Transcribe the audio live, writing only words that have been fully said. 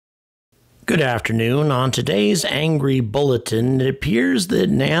Good afternoon. On today's Angry Bulletin, it appears that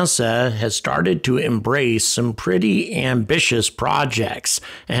NASA has started to embrace some pretty ambitious projects.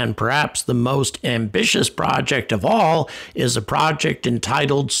 And perhaps the most ambitious project of all is a project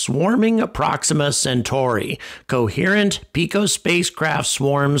entitled Swarming Proxima Centauri, Coherent Pico-Spacecraft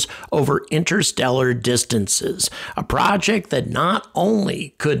Swarms Over Interstellar Distances. A project that not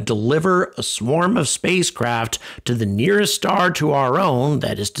only could deliver a swarm of spacecraft to the nearest star to our own,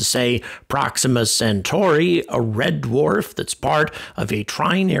 that is to say, Proxima Centauri, a red dwarf that's part of a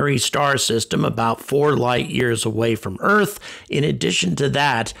trinary star system about 4 light years away from Earth. In addition to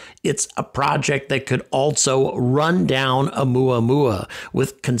that, it's a project that could also run down Oumuamua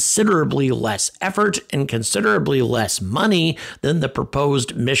with considerably less effort and considerably less money than the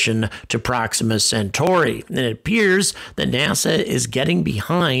proposed mission to Proxima Centauri. And it appears that NASA is getting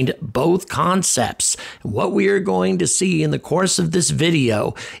behind both concepts. What we are going to see in the course of this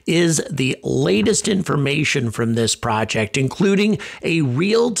video is the latest information from this project, including a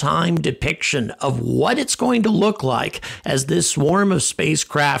real-time depiction of what it's going to look like as this swarm of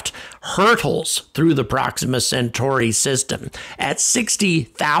spacecraft hurtles through the Proxima Centauri system at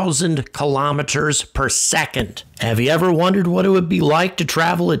 60,000 kilometers per second. Have you ever wondered what it would be like to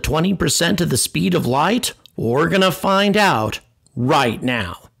travel at 20% of the speed of light? We're gonna find out right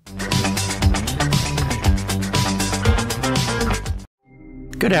now.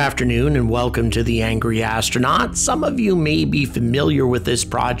 Good afternoon and welcome to The Angry Astronaut. Some of you may be familiar with this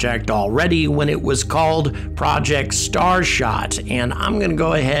project already when it was called Project Starshot, and I'm going to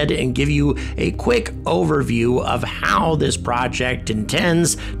go ahead and give you a quick overview of how this project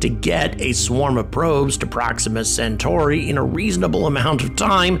intends to get a swarm of probes to Proxima Centauri in a reasonable amount of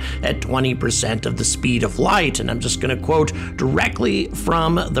time at 20% of the speed of light. And I'm just going to quote directly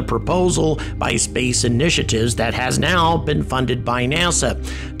from the proposal by Space Initiatives that has now been funded by NASA.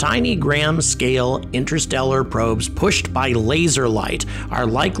 Tiny gram-scale interstellar probes pushed by laser light are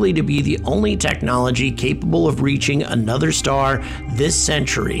likely to be the only technology capable of reaching another star this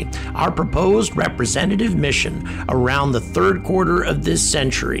century. Our proposed representative mission around the third quarter of this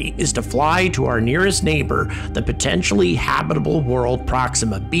century is to fly to our nearest neighbor, the potentially habitable world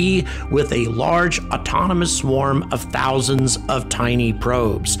Proxima b, with a large autonomous swarm of thousands of tiny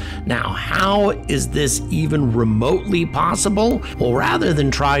probes. Now, how is this even remotely possible? Well, rather than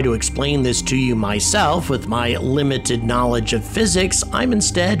try to explain this to you myself with my limited knowledge of physics, I'm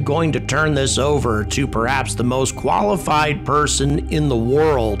instead going to turn this over to perhaps the most qualified person in the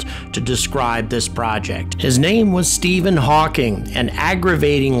world to describe this project. His name was Stephen Hawking, and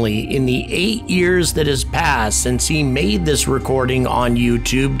aggravatingly, in the 8 years that has passed since he made this recording on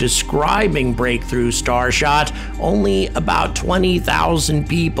YouTube describing Breakthrough Starshot, only about 20,000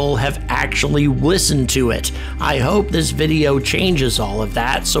 people have actually listened to it. I hope this video changes all of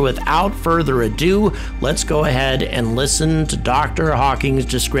that. So without further ado, let's go ahead and listen to Dr. Hawking's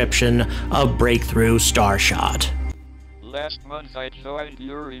description of Breakthrough Starshot. Last month I joined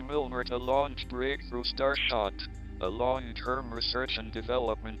Yuri Milner to launch Breakthrough Starshot, a long-term research and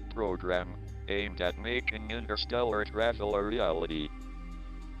development program aimed at making interstellar travel a reality.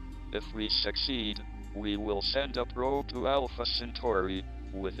 If we succeed, we will send a probe to Alpha Centauri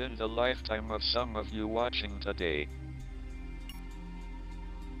within the lifetime of some of you watching today.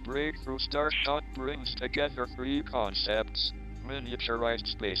 Breakthrough Starshot brings together 3 concepts: miniaturized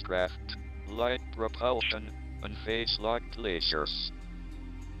spacecraft, light propulsion, and face-locked lasers.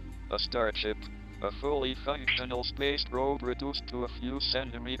 A starship, a fully functional space probe reduced to a few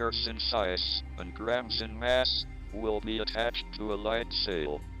centimeters in size and grams in mass, will be attached to a light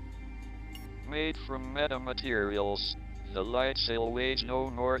sail. Made from metamaterials, the light sail weighs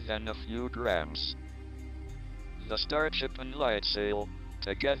no more than a few grams. The starship and light sail,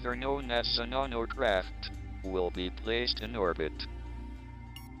 together known as a nanocraft, will be placed in orbit.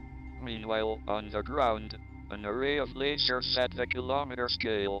 Meanwhile, on the ground, an array of lasers at the kilometer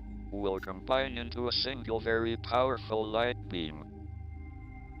scale will combine into a single very powerful light beam.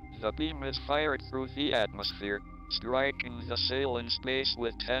 The beam is fired through the atmosphere, striking the sail in space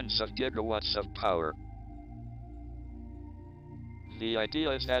with tens of gigawatts of power. The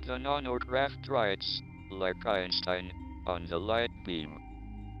idea is that the nanocraft rides, like Einstein, on the light beam.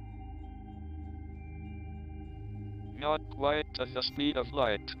 Not quite to the speed of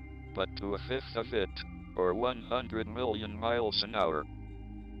light, but to a fifth of it, or 100 million miles an hour.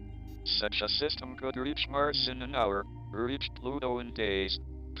 Such a system could reach Mars in an hour, reach Pluto in days,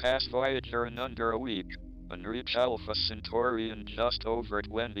 pass Voyager in under a week, and reach Alpha Centauri in just over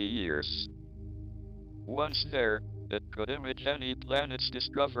 20 years. Once there, it could image any planets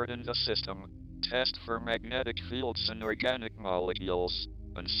discovered in the system, test for magnetic fields and organic molecules,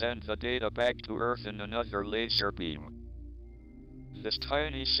 and send the data back to Earth in another laser beam. This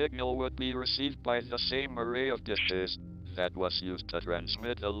tiny signal would be received by the same array of dishes that was used to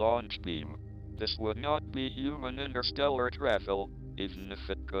transmit the launch beam. This would not be human interstellar travel. Even if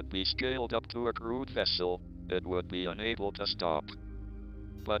it could be scaled up to a crude vessel, it would be unable to stop.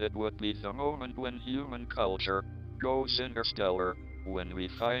 But it would be the moment when human culture goes interstellar, when we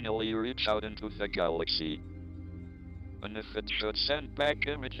finally reach out into the galaxy. And if it should send back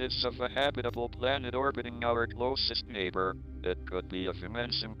images of a habitable planet orbiting our closest neighbor, it could be of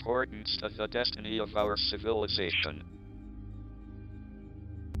immense importance to the destiny of our civilization.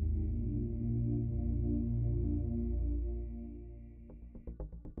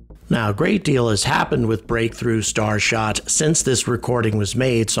 Now, a great deal has happened with Breakthrough Starshot since this recording was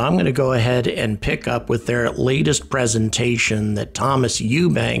made, so I'm going to go ahead and pick up with their latest presentation that Thomas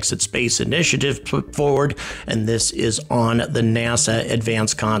Eubanks at Space Initiative put forward, and this is on the NASA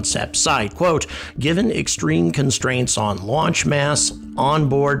Advanced Concept site. Quote, given extreme constraints on launch mass,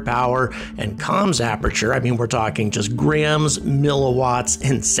 onboard power, and comms aperture, I mean, we're talking just grams, milliwatts,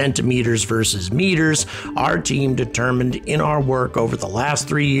 and centimeters versus meters, our team determined in our work over the last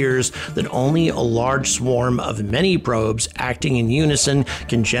 3 years that only a large swarm of many probes acting in unison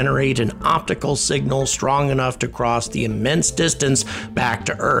can generate an optical signal strong enough to cross the immense distance back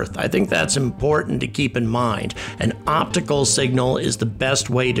to Earth. I think that's important to keep in mind. An optical signal is the best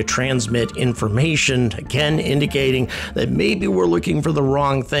way to transmit information, again indicating that maybe we're looking for the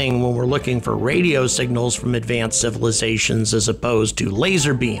wrong thing when we're looking for radio signals from advanced civilizations as opposed to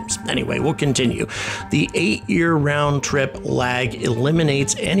laser beams. Anyway, we'll continue. The 8-year round trip lag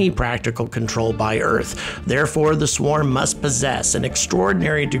eliminates any practical control by Earth. Therefore, the swarm must possess an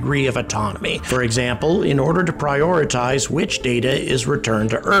extraordinary degree of autonomy. For example, in order to prioritize which data is returned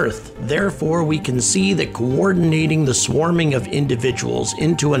to Earth. Therefore, we can see that coordinating the swarming of individuals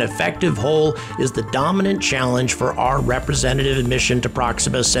into an effective whole is the dominant challenge for our representative mission to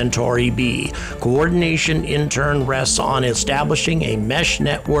Proxima Centauri b. Coordination in turn rests on establishing a mesh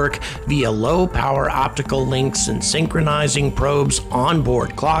network via low-power optical links and synchronizing probes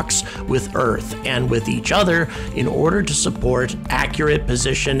onboard clocks with Earth and with each other in order to support accurate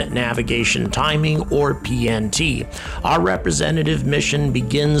position navigation timing, or PNT. Our representative mission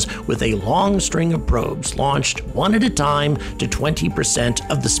begins with a long string of probes launched one at a time to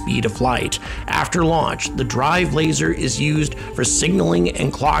 20% of the speed of light. After launch, the drive laser is used for signaling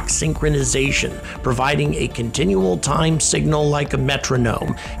and clock synchronization, providing a continual time signal like a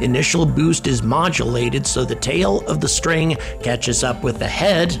metronome. Initial boost is modulated so the tail of the string catches up with the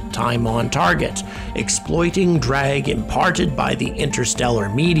head, time on target. Exploiting drag imparted by the interstellar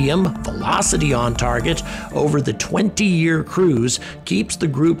medium, velocity on target, over the 20-year cruise keeps the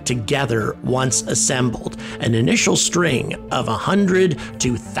group together once assembled. An initial string of 100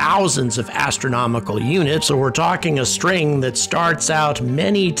 to thousands of astronomical units, so we're talking a string that starts out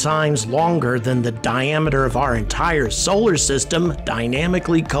many times longer than the diameter of our entire solar system,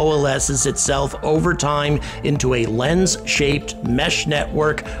 dynamically coalesces itself over time into a lens-shaped mesh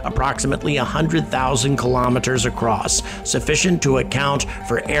network approximately 100,000 kilometers across, sufficient to account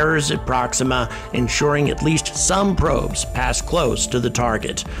for errors at Proxima, ensuring at least some probes pass close to the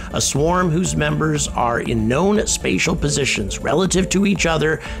target. A swarm whose members are in known spatial positions relative to each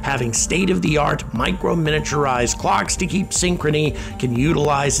other, having state-of-the-art micro-miniaturized clocks to keep synchrony, can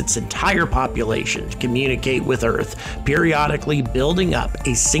utilize its entire population to communicate with Earth, periodically building up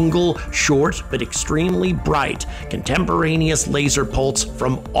a single, short, but extremely bright, contemporaneous laser pulse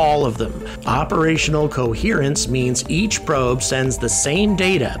from all of them. Operational coherence means each probe sends the same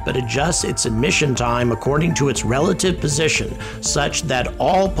data but adjusts its emission time according to its relative position, such that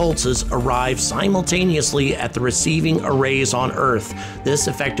all pulses arrive simultaneously at the receiving arrays on Earth. This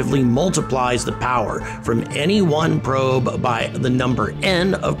effectively multiplies the power from any one probe by the number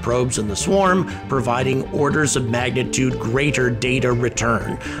n of probes in the swarm, providing orders of magnitude greater data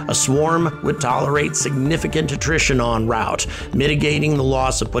return. A swarm would tolerate significant attrition en route, mitigating the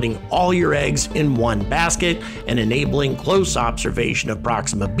loss of putting all your eggs in one basket and enabling close observation of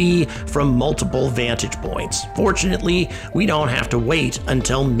Proxima b from multiple vantage points. Fortunately, we don't have to wait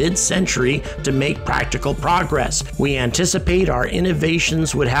until mid-century to make practical progress. We anticipate our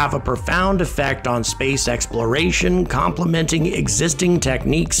innovations would have a profound effect on space exploration, complementing existing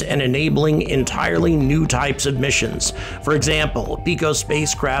techniques and enabling entirely new types of missions. For example, pico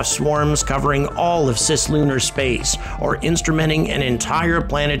spacecraft swarms covering all of cislunar space, or instrumenting an entire entire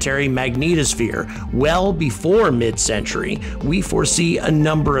planetary magnetosphere. Well before mid-century, we foresee a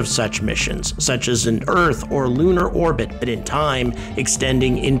number of such missions, such as an Earth or lunar orbit, but in time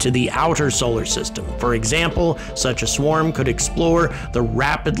extending into the outer solar system. For example, such a swarm could explore the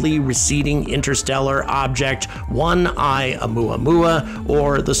rapidly receding interstellar object One-Eye Oumuamua,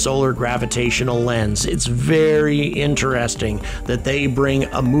 or the solar gravitational lens. It's very interesting that they bring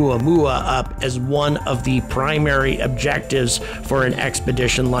Oumuamua up as one of the primary objectives for an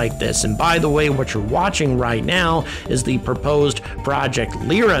expedition like this. And by the way, what you're watching right now is the proposed Project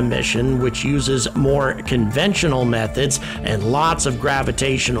Lyra mission, which uses more conventional methods and lots of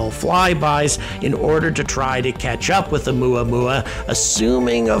gravitational flybys in order to try to catch up with Oumuamua,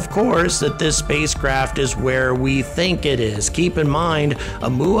 assuming, of course, that this spacecraft is where we think it is. Keep in mind,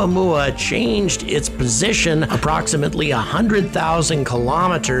 Oumuamua changed its position approximately 100,000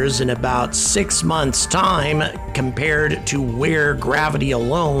 kilometers in about 6 months' time compared to where gravity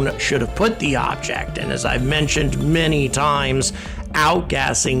alone should have put the object. And as I've mentioned many times,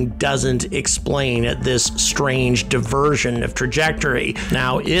 outgassing doesn't explain this strange diversion of trajectory.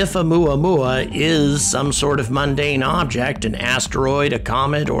 Now, if Oumuamua is some sort of mundane object, an asteroid, a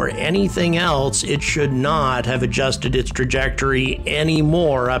comet, or anything else, it should not have adjusted its trajectory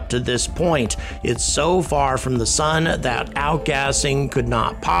anymore up to this point. It's so far from the sun that outgassing could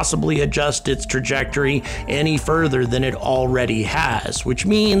not possibly adjust its trajectory any further than it already has, which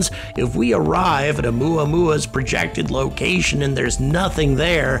means if we arrive at Oumuamua's projected location and there's nothing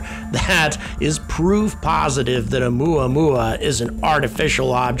there, that is proof positive that Oumuamua is an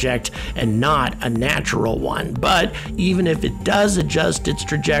artificial object and not a natural one. But even if it does adjust its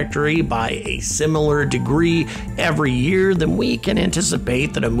trajectory by a similar degree every year, then we can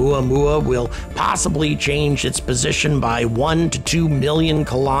anticipate that Oumuamua will possibly change its position by 1 to 2 million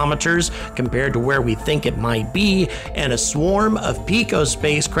kilometers compared to where we think it might be, and a swarm of Pico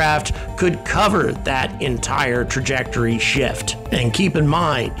spacecraft could cover that entire trajectory shift. And keep in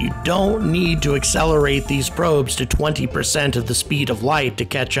mind, you don't need to accelerate these probes to 20% of the speed of light to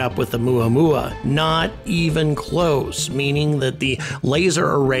catch up with Oumuamua. Not even close, meaning that the laser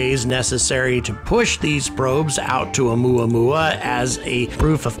arrays necessary to push these probes out to Oumuamua as a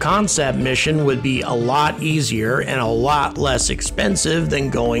proof of concept mission would be a lot easier and a lot less expensive than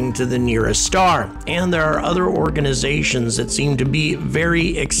going to the nearest star. And there are other organizations that seem to be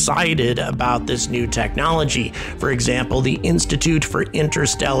very excited about this new technology. For example, the Institute for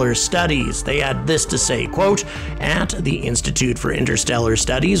Interstellar Studies. They had this to say, quote, "At the Institute for Interstellar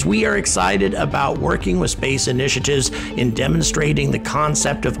Studies, we are excited about working with space initiatives in demonstrating the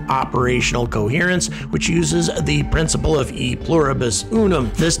concept of operational coherence, which uses the principle of e pluribus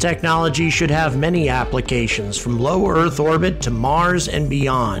unum. This technology should have many applications, from low Earth orbit to Mars and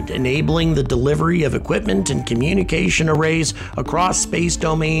beyond, enabling the delivery of equipment and communication arrays across space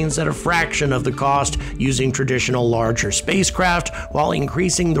domains at a fraction of the cost using traditional larger spacecraft, while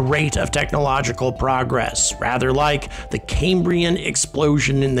increasing the rate of technological progress, rather like the Cambrian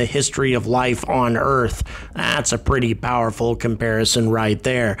explosion in the history of life on Earth." That's a pretty powerful comparison right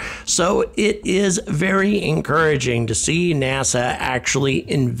there. So it is very encouraging to see NASA actually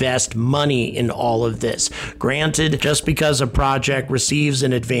invest money in all of this. Granted, just because a project receives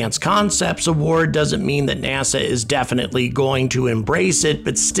an Advanced Concepts Award doesn't mean that NASA is definitely going to embrace it,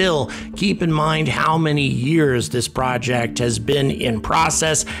 but still, keep in mind how many years this project has been in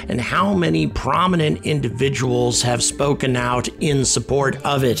process and how many prominent individuals have spoken out in support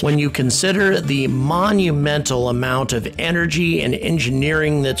of it. When you consider the monumental amount of energy and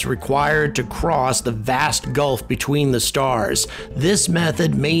engineering that's required to cross the vast gulf between the stars, this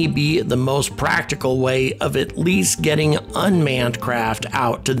method may be the most practical way of at least getting unmanned craft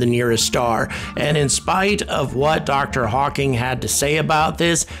out to the nearest star. And in spite of what Dr. Hawking had to say about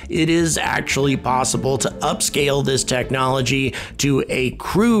this, it is actually possible to upscale this technology to a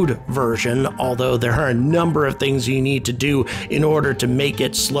crude version, although there are a number of things you need to do in order to make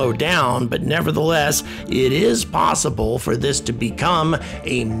it slow down. But nevertheless, it is possible for this to become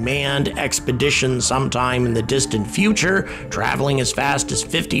a manned expedition sometime in the distant future, traveling as fast as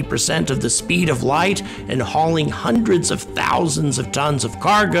 50% of the speed of light and hauling hundreds of thousands of tons of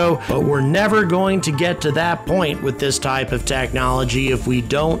cargo. But we're never going to get to that point with this type of technology if we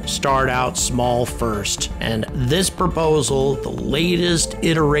don't start out small first. And this proposal Cable, the latest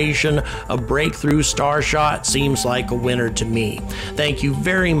iteration of Breakthrough Starshot, seems like a winner to me. Thank you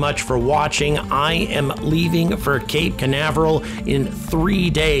very much for watching. I am leaving for Cape Canaveral in 3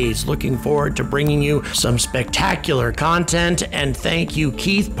 days. Looking forward to bringing you some spectacular content, and thank you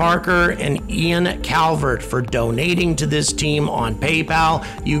Keith Parker and Ian Calvert for donating to this team on PayPal.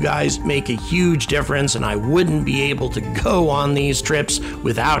 You guys make a huge difference, and I wouldn't be able to go on these trips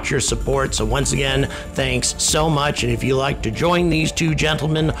without your support. So once again, thanks so much. And if you'd like to join these two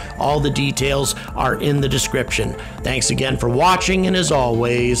gentlemen, all the details are in the description. Thanks again for watching, and as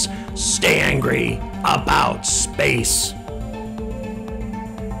always, stay angry about space.